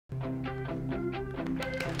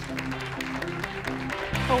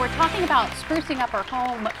Well, we're talking about sprucing up our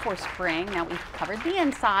home for spring. Now we've covered the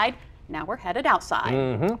inside. Now we're headed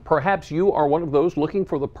outside. Perhaps you are one of those looking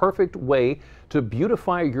for the perfect way to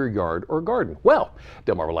beautify your yard or garden. Well,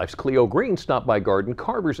 Delmarva Life's Cleo Green stopped by Garden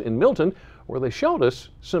Carvers in Milton, where they showed us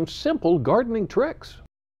some simple gardening tricks.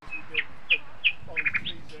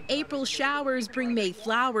 April showers bring May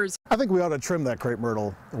flowers. I think we ought to trim that crepe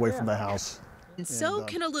myrtle away from the house. And so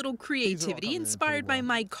can a little creativity inspired by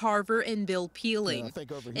Mike Carver and Bill Peeling.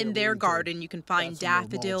 In their garden, you can find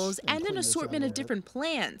daffodils and an assortment of different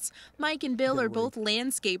plants. Mike and Bill are both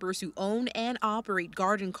landscapers who own and operate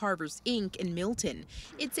Garden Carvers, Inc. in Milton.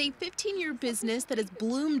 It's a 15-year business that has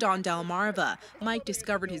bloomed on Delmarva. Mike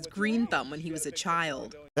discovered his green thumb when he was a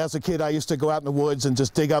child. As a kid, I used to go out in the woods and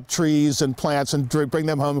just dig up trees and plants and bring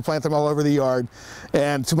them home and plant them all over the yard,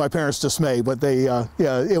 and to my parents' dismay. But it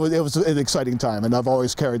was an exciting time, and I've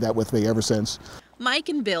always carried that with me ever since. Mike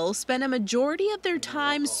and Bill spend a majority of their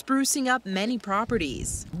time sprucing up many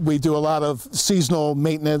properties. We do a lot of seasonal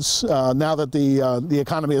maintenance. Now that the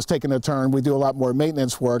economy has taken a turn, we do a lot more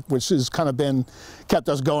maintenance work, which has kind of kept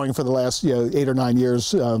us going for the last 8 or 9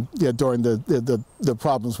 years during the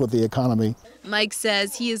problems with the economy. Mike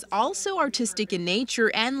says he is also artistic in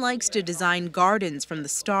nature and likes to design gardens from the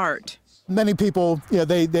start. Many people,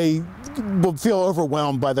 they will feel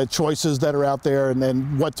overwhelmed by the choices that are out there and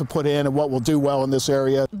then what to put in and what will do well in this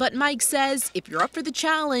area. But Mike says if you're up for the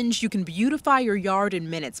challenge, you can beautify your yard in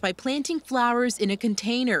minutes by planting flowers in a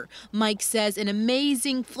container. Mike says an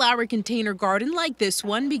amazing flower container garden like this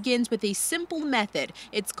one begins with a simple method.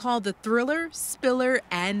 It's called the thriller, spiller,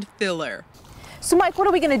 and filler. So Mike, what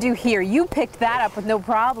are we going to do here? You picked that up with no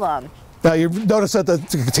problem. Now you notice that the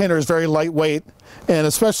container is very lightweight, and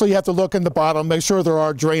especially you have to look in the bottom, make sure there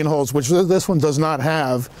are drain holes, which this one does not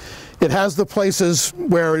have. It has the places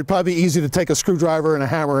where it'd probably be easy to take a screwdriver and a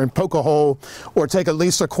hammer and poke a hole, or take at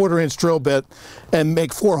least a 1/4-inch drill bit and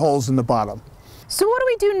make 4 holes in the bottom. So what do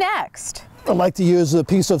we do next? I like to use a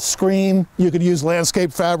piece of screen. You could use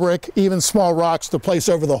landscape fabric, even small rocks to place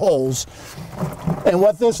over the holes. And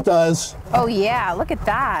what this does, oh yeah, look at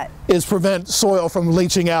that, is prevent soil from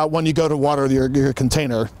leaching out when you go to water your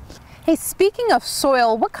container. Hey, speaking of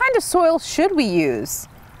soil, what kind of soil should we use?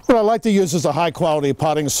 What I like to use is a high quality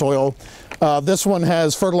potting soil. This one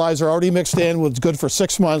has fertilizer already mixed in, which is good for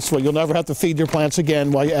 6 months, so you'll never have to feed your plants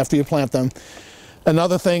again after you plant them.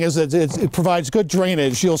 Another thing is that it provides good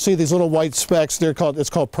drainage. You'll see these little white specks. It's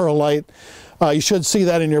called perlite. You should see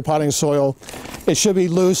that in your potting soil. It should be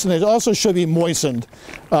loose, and it also should be moistened.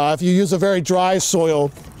 If you use a very dry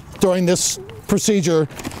soil during this procedure,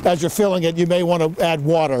 as you're filling it, you may want to add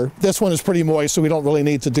water. This one is pretty moist, so we don't really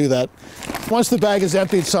need to do that. Once the bag is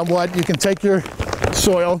emptied somewhat, you can take your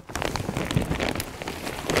soil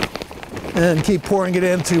and keep pouring it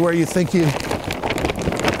into where you think you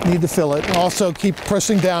need to fill it. Also keep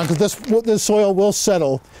pressing down, because this soil will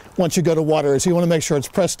settle once you go to water, so you want to make sure it's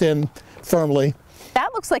pressed in firmly.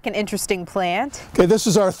 That looks like an interesting plant. Okay, this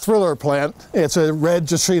is our thriller plant. It's a red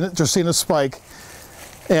Dracaena spike.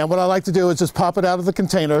 And what I like to do is just pop it out of the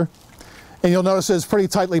container. And you'll notice it's pretty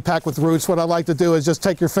tightly packed with roots. What I like to do is just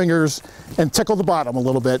take your fingers and tickle the bottom a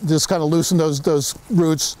little bit. Just kind of loosen those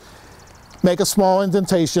roots. Make a small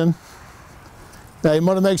indentation. Now you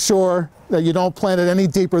want to make sure that you don't plant it any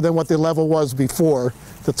deeper than what the level was before,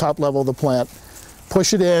 the top level of the plant.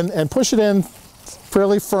 Push it in, and push it in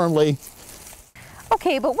fairly firmly.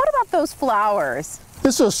 Okay, but what about those flowers?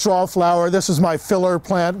 This is a straw flower. This is my filler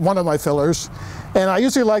plant, one of my fillers. And I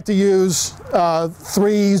usually like to use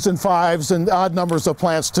 3s and 5s and odd numbers of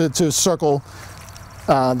plants to circle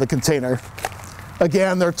the container.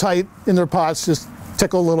 Again, they're tight in their pots. Just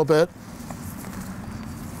tickle a little bit.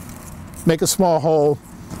 Make a small hole.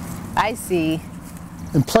 I see.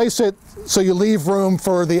 And place it so you leave room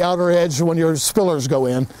for the outer edge when your spillers go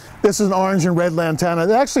in. This is an orange and red lantana.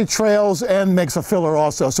 It actually trails and makes a filler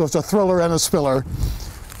also, so it's a thriller and a spiller.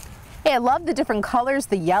 Hey, I love the different colors,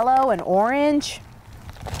 the yellow and orange.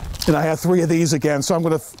 And I have 3 of these again, so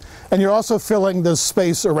and you're also filling the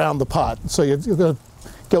space around the pot. So you're gonna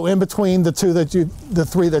go in between the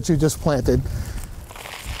 3 that you just planted.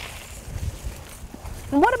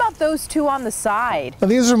 And what about those 2 on the side? Now,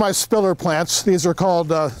 these are my spiller plants. These are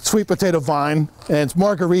called sweet potato vine, and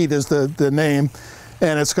Marguerite is the name.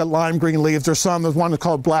 And it's got lime green leaves. There's one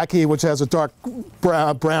called Blackie, which has a dark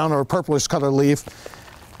brown or purplish color leaf.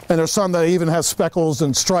 And there's some that even have speckles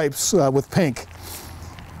and stripes with pink.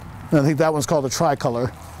 And I think that one's called a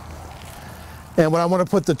tricolor. And when I want to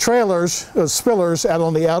put the spillers out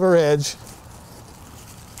on the outer edge,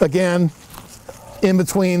 again, in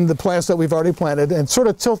between the plants that we've already planted and sort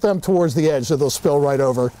of tilt them towards the edge so they'll spill right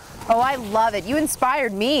over. Oh, I love it. You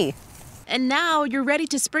inspired me. And now you're ready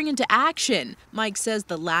to spring into action. Mike says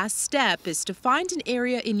the last step is to find an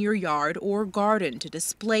area in your yard or garden to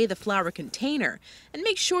display the flower container and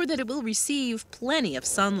make sure that it will receive plenty of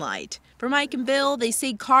sunlight. For Mike and Bill, they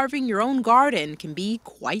say carving your own garden can be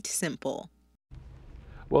quite simple.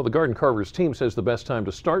 Well, the Garden Carvers team says the best time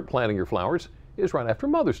to start planting your flowers is right after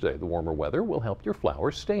Mother's Day. The warmer weather will help your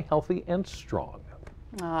flowers stay healthy and strong.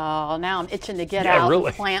 Oh, now I'm itching to get out really.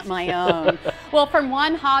 and plant my own. Well, from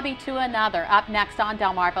one hobby to another. Up next on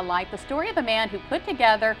Delmarva Life, the story of the man who put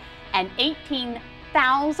together an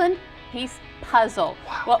 18,000-piece puzzle.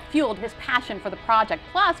 Wow. What fueled his passion for the project.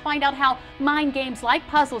 Plus, find out how mind games like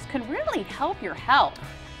puzzles can really help your health.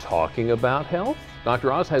 Talking about health,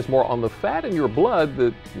 Dr. Oz has more on the fat in your blood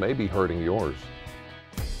that may be hurting yours.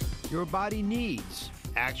 Your body needs,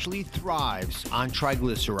 actually thrives on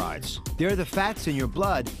triglycerides. They're the fats in your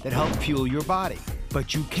blood that help fuel your body.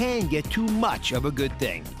 But you can get too much of a good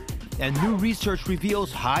thing. And new research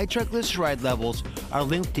reveals high triglyceride levels are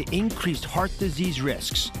linked to increased heart disease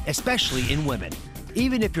risks, especially in women,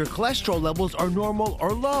 even if your cholesterol levels are normal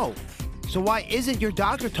or low. So why isn't your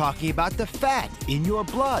doctor talking about the fat in your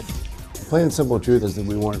blood? The plain and simple truth is that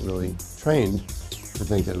we weren't really trained to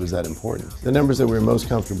think that it was that important. The numbers that we were most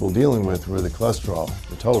comfortable dealing with were the cholesterol,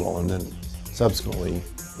 the total, and then subsequently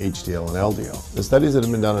HDL and LDL. The studies that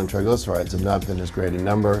have been done on triglycerides have not been as great in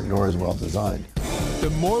number nor as well designed. The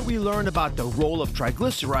more we learn about the role of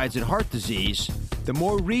triglycerides in heart disease, the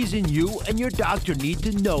more reason you and your doctor need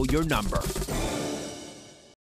to know your number.